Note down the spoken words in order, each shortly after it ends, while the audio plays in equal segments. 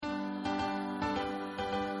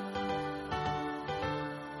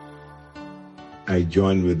I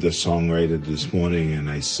joined with the songwriter this morning and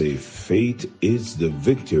I say, faith is the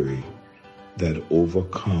victory that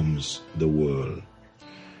overcomes the world.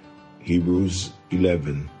 Hebrews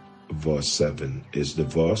 11 verse 7 is the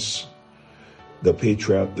verse. The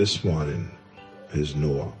patriarch this morning is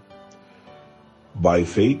Noah. By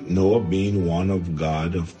faith, Noah, being one of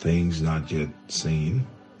God of things not yet seen,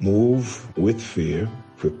 moved with fear,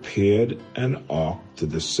 prepared an ark to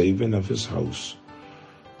the saving of his house,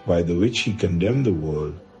 by the which he condemned the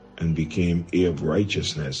world and became heir of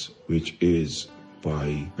righteousness, which is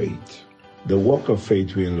by faith. The walk of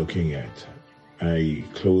faith we are looking at. I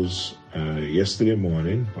closed yesterday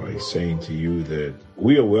morning by saying to you that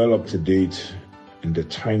we are well up to date in the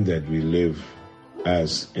time that we live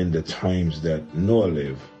as in the times that Noah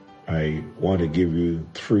lived. I want to give you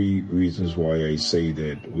 3 reasons why I say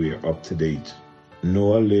that we are up to date.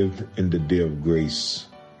 Noah lived in the day of grace,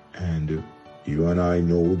 and you and I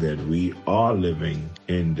know that we are living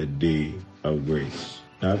in the day of grace.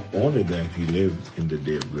 Not only that he lived in the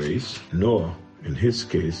day of grace, Noah, in his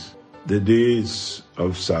case, the days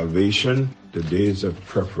of salvation, the days of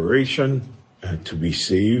preparation to be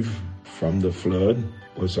saved from the flood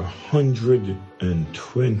was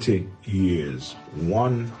 120 years.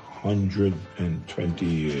 120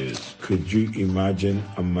 years. Could you imagine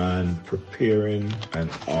a man preparing an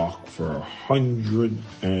ark for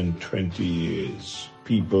 120 years?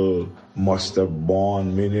 People must have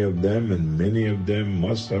born, many of them, and many of them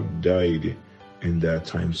must have died in that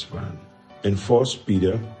time span. In 1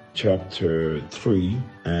 Peter chapter 3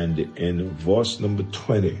 and in verse number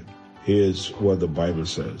 20, here's what the Bible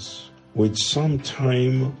says. Which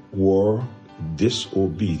sometime were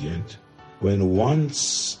disobedient, when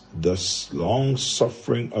once the long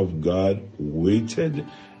suffering of God waited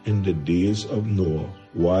in the days of Noah,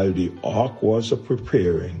 while the ark was a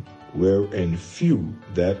preparing, wherein few,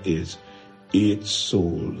 that is, 8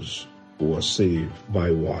 souls, were saved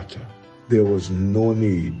by water. There was no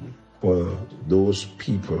need for those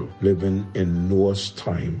people living in Noah's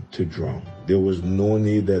time to drown. There was no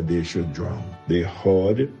need that they should drown. They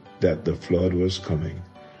heard that the flood was coming.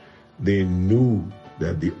 They knew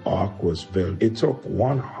that the ark was built. It took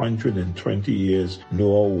 120 years,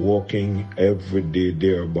 Noah walking every day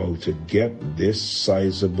thereabout to get this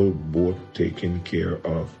sizable boat taken care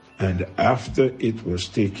of. And after it was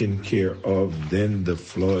taken care of, then the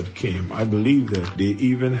flood came. I believe that they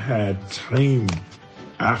even had time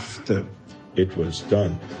after it was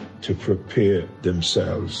done to prepare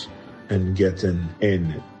themselves and getting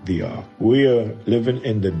in the ark. We are living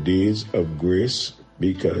in the days of grace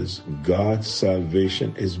because God's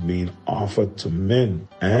salvation is being offered to men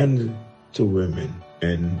and to women.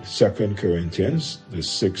 In 2 Corinthians, the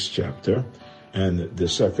 6th chapter, and the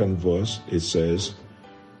 2nd verse, it says,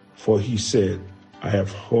 For he said, I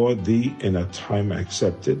have heard thee in a time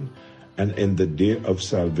accepted, and in the day of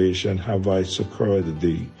salvation have I succored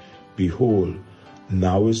thee. Behold,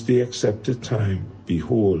 now is the accepted time.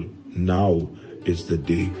 Behold, now is the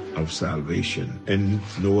day of salvation. In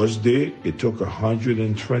Noah's day, it took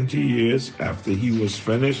 120 years after he was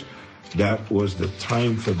finished. That was the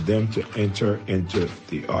time for them to enter into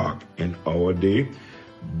the ark. In our day,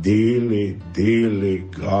 daily,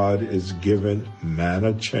 God is giving man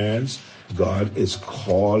a chance. God is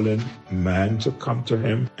calling man to come to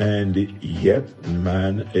him, and yet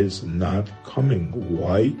man is not coming.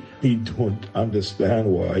 Why? He don't understand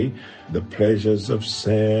why. The pleasures of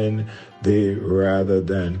sin, they rather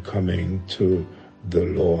than coming to the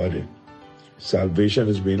Lord. Salvation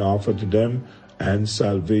is being offered to them, and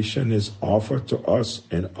salvation is offered to us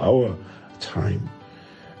in our time.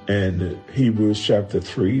 In Hebrews chapter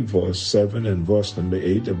 3, verse 7 and verse number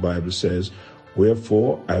 8, the Bible says,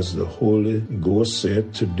 Wherefore, as the Holy Ghost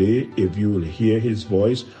said, Today, if you will hear his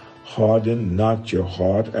voice, harden not your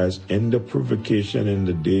heart as in the provocation in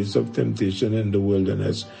the days of temptation in the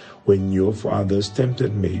wilderness, when your fathers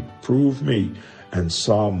tempted me, proved me, and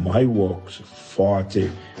saw my works 40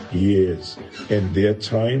 years. In their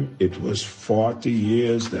time, it was 40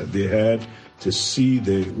 years that they had to see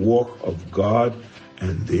the work of God,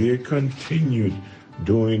 and they continued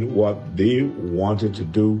doing what they wanted to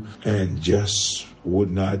do and just would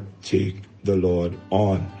not take the Lord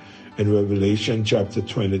on. In Revelation chapter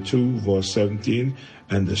 22, verse 17,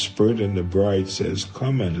 and the Spirit and the bride says,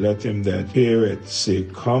 Come, and let him that heareth say,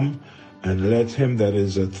 Come, and let him that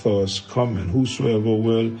is athirst come, and whosoever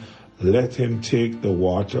will, let him take the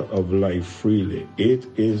water of life freely. It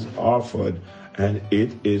is offered, and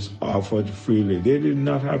it is offered freely. They did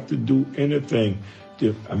not have to do anything.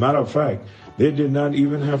 A matter of fact, they did not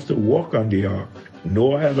even have to walk on the ark.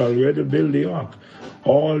 Noah had already built the ark.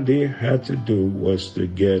 All they had to do was to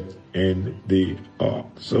get in the ark.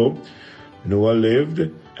 So Noah lived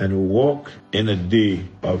and walked in a day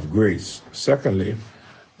of grace. Secondly,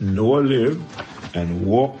 Noah lived and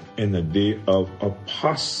walked in a day of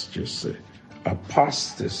apostasy.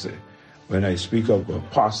 Apostasy. When I speak of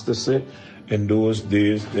apostasy, in those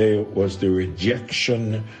days there was the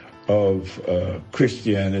rejection of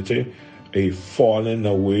Christianity, a falling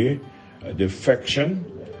away, a defection,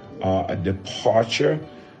 a departure,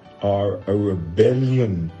 or a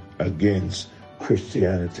rebellion against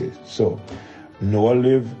Christianity. So Noah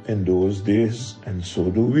lived in those days, and so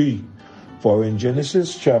do we. For in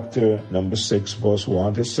Genesis chapter number 6, verse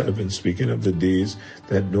 1 to 7, speaking of the days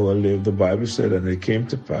that Noah lived, the Bible said, "And it came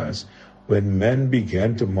to pass, when men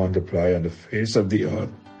began to multiply on the face of the earth,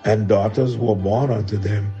 and daughters were born unto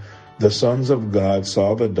them, the sons of God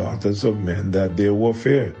saw the daughters of men that they were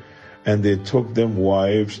fair, and they took them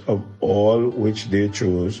wives of all which they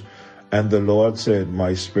chose. And the Lord said,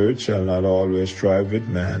 My spirit shall not always strive with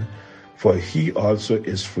man, for he also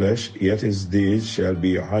is flesh, yet his days shall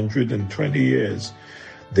be 120 years.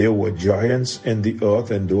 There were giants in the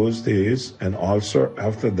earth in those days, and also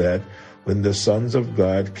after that, when the sons of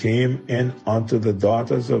God came in unto the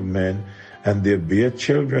daughters of men, and they bare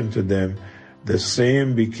children to them, the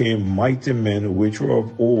same became mighty men which were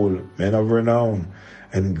of old, men of renown.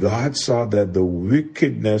 And God saw that the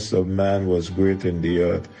wickedness of man was great in the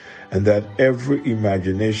earth, and that every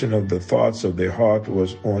imagination of the thoughts of their heart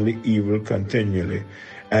was only evil continually.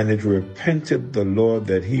 And it repented the Lord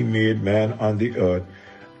that he made man on the earth,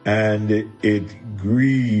 and it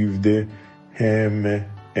grieved him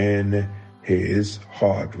in his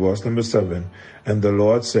heart." Verse number 7, "And the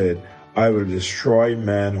Lord said, I will destroy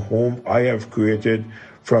man whom I have created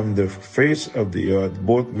from the face of the earth,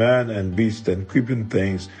 both man and beast and creeping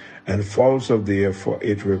things and fowls of the air, for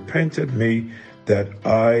it repented me that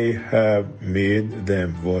I have made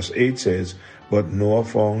them." Verse 8 says, "But Noah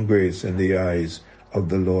found grace in the eyes of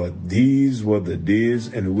the Lord." These were the days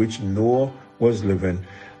in which Noah was living,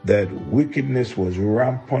 that wickedness was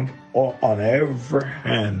rampant on every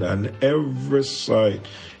hand, on every side.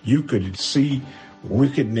 You could see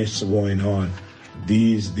wickedness going on.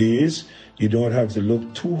 These days, you don't have to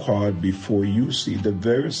look too hard before you see the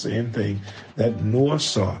very same thing that Noah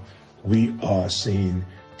saw, we are seeing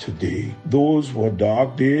today. Those were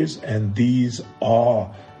dark days, and these are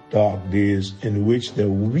dark days in which that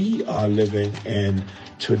we are living in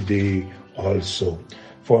today also.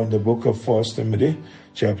 For in the book of 1 Timothy,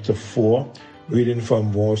 chapter 4, reading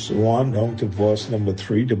from verse 1 down to verse number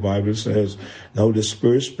 3, the Bible says, "Now the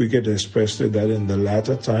Spirit speaketh expressly that in the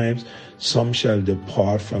latter times some shall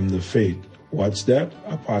depart from the faith." What's that?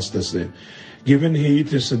 Apostasy. "Giving heed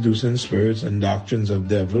to seducing spirits and doctrines of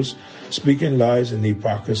devils, speaking lies and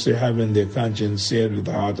hypocrisy, having their conscience seared with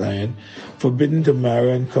a hot iron, forbidden to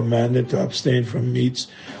marry and commanded to abstain from meats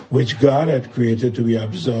which God had created to be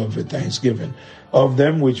observed with thanksgiving, of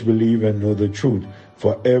them which believe and know the truth.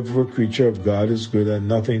 For every creature of God is good, and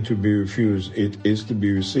nothing to be refused. It is to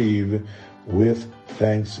be received with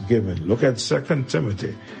thanksgiving." Look at 2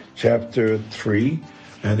 Timothy chapter 3.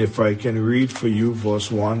 And if I can read for you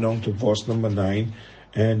verse 1 down to verse number 9,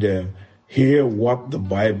 and hear what the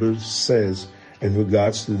Bible says in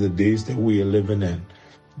regards to the days that we are living in.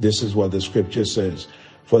 This is what the scripture says.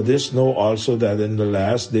 "For this know also that in the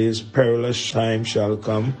last days perilous times shall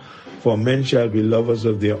come, for men shall be lovers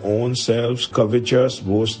of their own selves, covetous,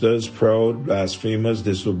 boasters, proud, blasphemers,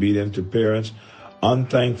 disobedient to parents,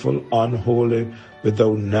 unthankful, unholy,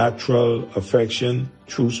 without natural affection,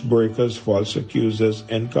 truce breakers, false accusers,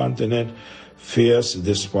 incontinent, fierce,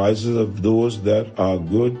 despisers of those that are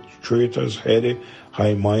good, traitors, heady,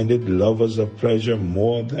 high-minded, lovers of pleasure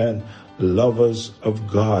more than lovers of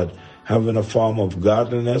God, having a form of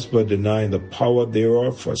godliness, but denying the power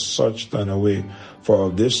thereof. For such turn away. For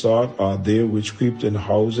of this sort are they which creep in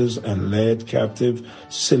houses and led captive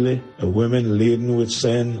silly women laden with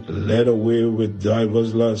sin, led away with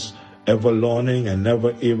divers lusts, ever learning and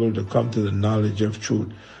never able to come to the knowledge of truth.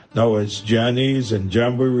 Now as Jannes and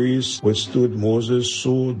Jambres withstood Moses,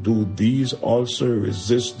 so do these also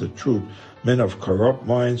resist the truth. Men of corrupt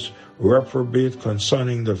minds reprobate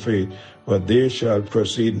concerning the faith, but they shall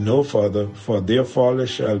proceed no further, for their folly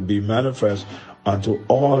shall be manifest unto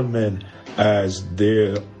all men, as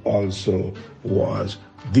there also was.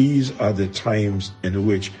 These are the times in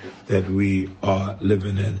which that we are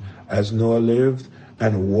living in. As Noah lived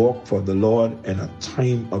and walked for the Lord in a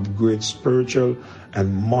time of great spiritual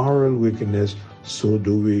and moral wickedness, so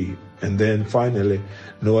do we. And then finally,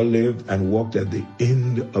 Noah lived and walked at the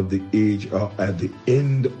end of the age, or at the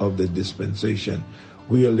end of the dispensation.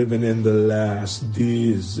 We are living in the last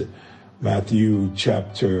days. Matthew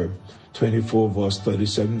chapter 24, verse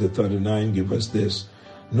 37 to 39 give us this.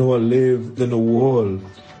 Noah lived in a world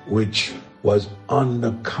which was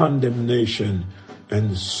under condemnation,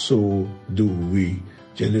 and so do we.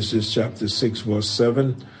 Genesis chapter 6, verse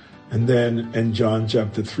 7. And then in John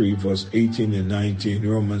chapter 3, verse 18 and 19,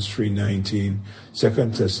 Romans 3:19, 2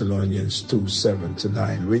 Thessalonians 2, 7 to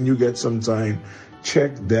 9. When you get some time,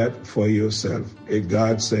 check that for yourself.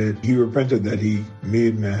 God said he repented that he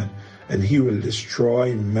made man, and he will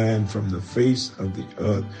destroy man from the face of the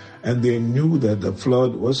earth. And they knew that the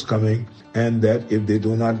flood was coming, and that if they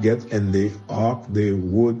do not get in the ark, they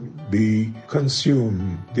would be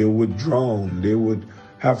consumed. They would drown. They would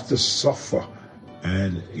have to suffer.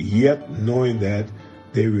 And yet, knowing that,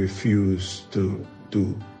 they refuse to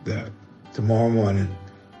do that. Tomorrow morning,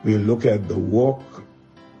 we'll look at the walk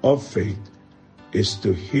of faith is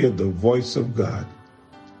to hear the voice of God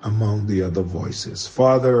among the other voices.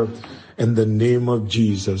 Father, in the name of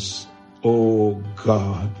Jesus, oh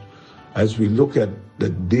God, as we look at the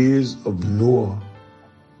days of Noah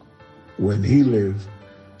when he lived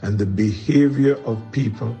and the behavior of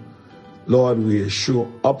people, Lord, we are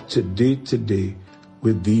sure up to date today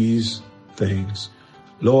with these things.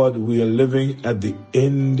 Lord, we are living at the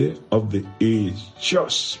end of the age,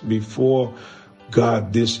 just before,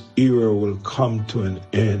 God, this era will come to an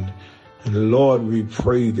end. And Lord, we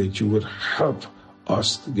pray that you would help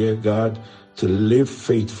us, dear God, to live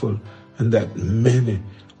faithful, and that many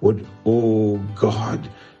would, oh God,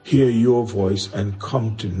 hear your voice and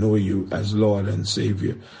come to know you as Lord and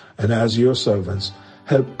Savior. And as your servants,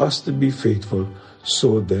 help us to be faithful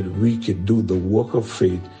so that we can do the work of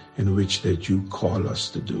faith in which that you call us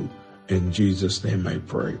to do. In Jesus' name I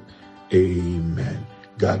pray. Amen.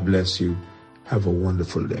 God bless you. Have a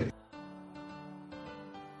wonderful day.